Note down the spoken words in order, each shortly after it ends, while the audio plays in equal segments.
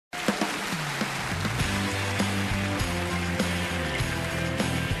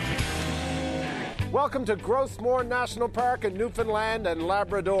Welcome to Gros Morne National Park in Newfoundland and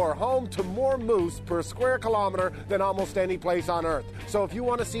Labrador, home to more moose per square kilometre than almost any place on Earth. So if you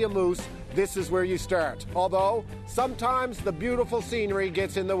want to see a moose, this is where you start. Although, sometimes the beautiful scenery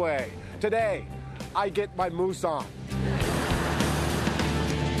gets in the way. Today, I get my moose on.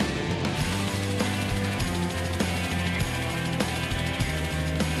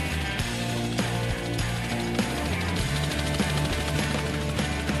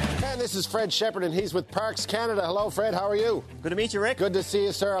 This is Fred Shepherd, and he's with Parks Canada. Hello, Fred. How are you? Good to meet you, Rick. Good to see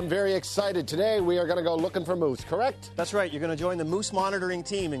you, sir. I'm very excited. Today, we are going to go looking for moose, correct? That's right. You're going to join the moose monitoring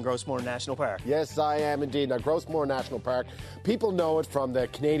team in Gros Morne National Park. Yes, I am indeed. Now, Gros Morne National Park, people know it from the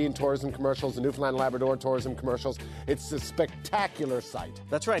Canadian tourism commercials, the Newfoundland and Labrador tourism commercials. It's a spectacular site.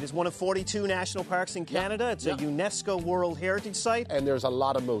 That's right. It's one of 42 national parks in Canada. It's a UNESCO World Heritage Site. And there's a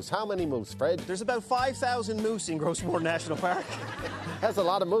lot of moose. How many moose, Fred? There's about 5,000 moose in Gros Morne National Park. That's a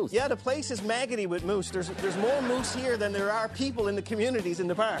lot of moose. Yeah, the place is maggoty with moose. There's more moose here than there are people in the communities in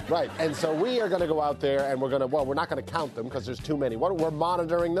the park. Right, and so we are going to go out there and we're not going to count them because there's too many. We're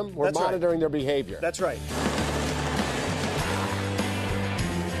monitoring them. We're monitoring their behavior. That's right.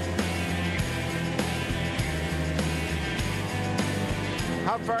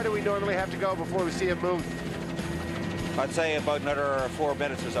 How far do we normally have to go before we see a moose? I'd say about another 4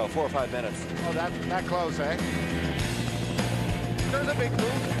 minutes or so, 4 or 5 minutes. Oh, that close, eh? There's a big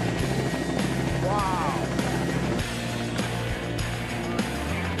moose. Wow.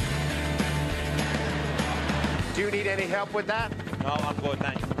 Do you need any help with that? No, I'm good,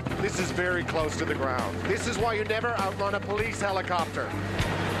 thanks. This is very close to the ground. This is why you never outrun a police helicopter.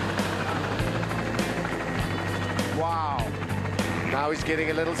 Wow. Now he's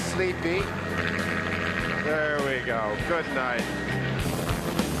getting a little sleepy. There we go. Good night.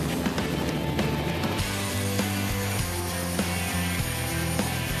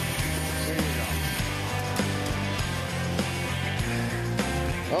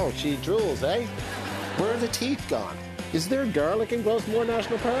 Oh, she drools, eh? Where are the teeth gone? Is there garlic in Gros Morne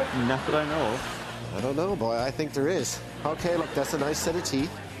National Park? Not that I know of. I don't know, boy. I think there is. Okay, look, that's a nice set of teeth.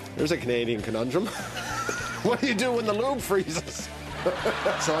 There's a Canadian conundrum. What do you do when the lube freezes?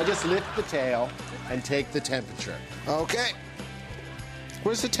 So I just lift the tail and take the temperature. Okay.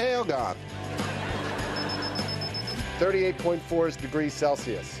 Where's the tail gone? 38.4 degrees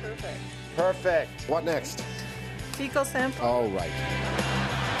Celsius. Perfect. Perfect. What next? Fecal sample. Oh, right.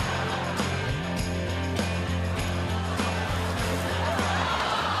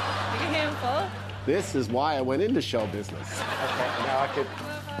 Take a handful. This is why I went into show business. Okay, now I could...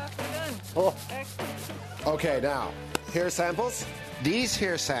 Oh. Okay, now, hair samples. These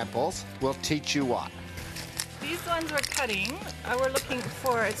hair samples will teach you what? These ones we're cutting, we're looking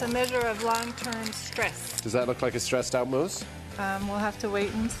for, it's a measure of long-term stress. Does that look like a stressed out moose? We'll have to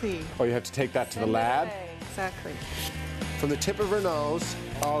wait and see. Oh, you have to take that to the lab? Exactly. From the tip of her nose.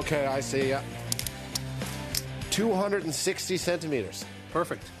 Okay, I see ya. 260 centimeters.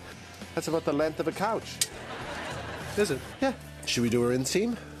 Perfect. That's about the length of a couch. Is it? Yeah. Should we do her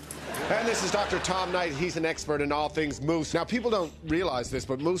inseam? And this is Dr. Tom Knight. He's an expert in all things moose. Now, people don't realize this,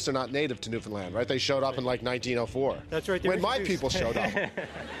 but moose are not native to Newfoundland, right? They showed up in like 1904. That's right. When my people showed up.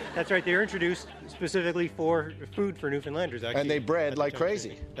 That's right. They were introduced specifically for food for Newfoundlanders, actually. And they bred like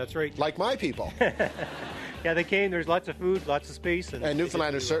crazy. That's right. Like my people. Yeah, they came. There's lots of food, lots of space. And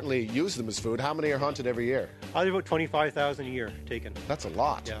Newfoundlanders certainly use them as food. How many are hunted every year? There's about 25,000 a year taken. That's a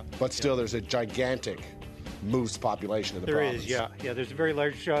lot. Yeah. But still, there's a gigantic moose population in the province. There is, yeah. Yeah, there's a very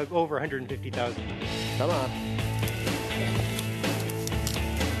large, over 150,000. Come on.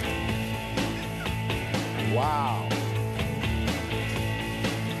 Wow.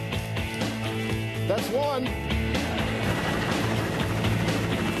 That's one.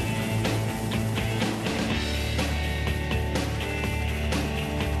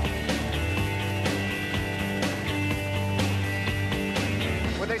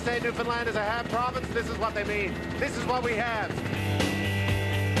 When they say Newfoundland is a half province, this is what they mean. This is what we have.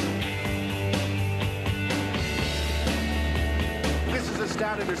 This is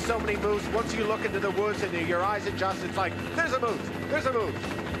astounding. There's so many moose. Once you look into the woods and your eyes adjust, it's like, there's a moose, there's a moose,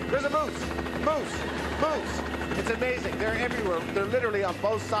 there's a moose, moose, moose. It's amazing. They're everywhere. They're literally on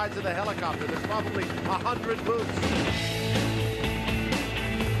both sides of the helicopter. There's probably 100 moose.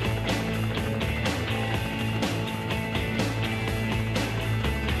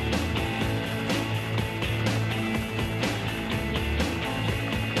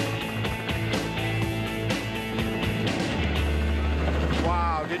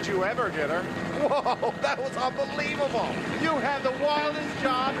 Did you ever get her? Whoa, that was unbelievable. You had the wildest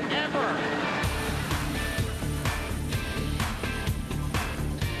job ever.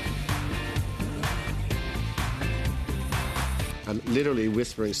 literally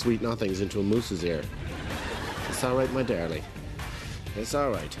whispering sweet nothings into a moose's ear. It's all right, my darling. It's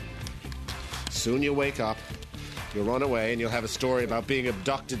all right. Soon you'll wake up, you'll run away, and you'll have a story about being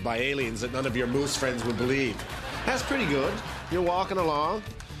abducted by aliens that none of your moose friends will believe. That's pretty good. You're walking along,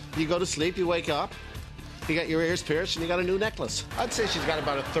 you go to sleep, you wake up, you got your ears pierced, and you got a new necklace. I'd say she's got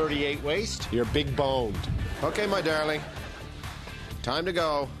about a 38 waist. You're big boned. Okay, my darling. Time to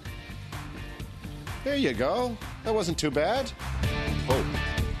go. There you go. That wasn't too bad. Oh.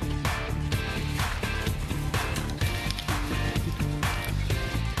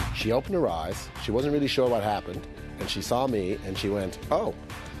 She opened her eyes. She wasn't really sure what happened. And she saw me, and she went, oh,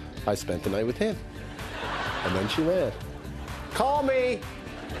 I spent the night with him. And then she ran. Call me!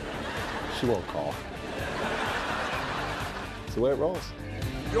 She won't call. It's the way it rolls.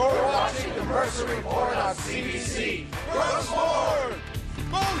 You're watching the Mercer Report on CBC. Gros Morne!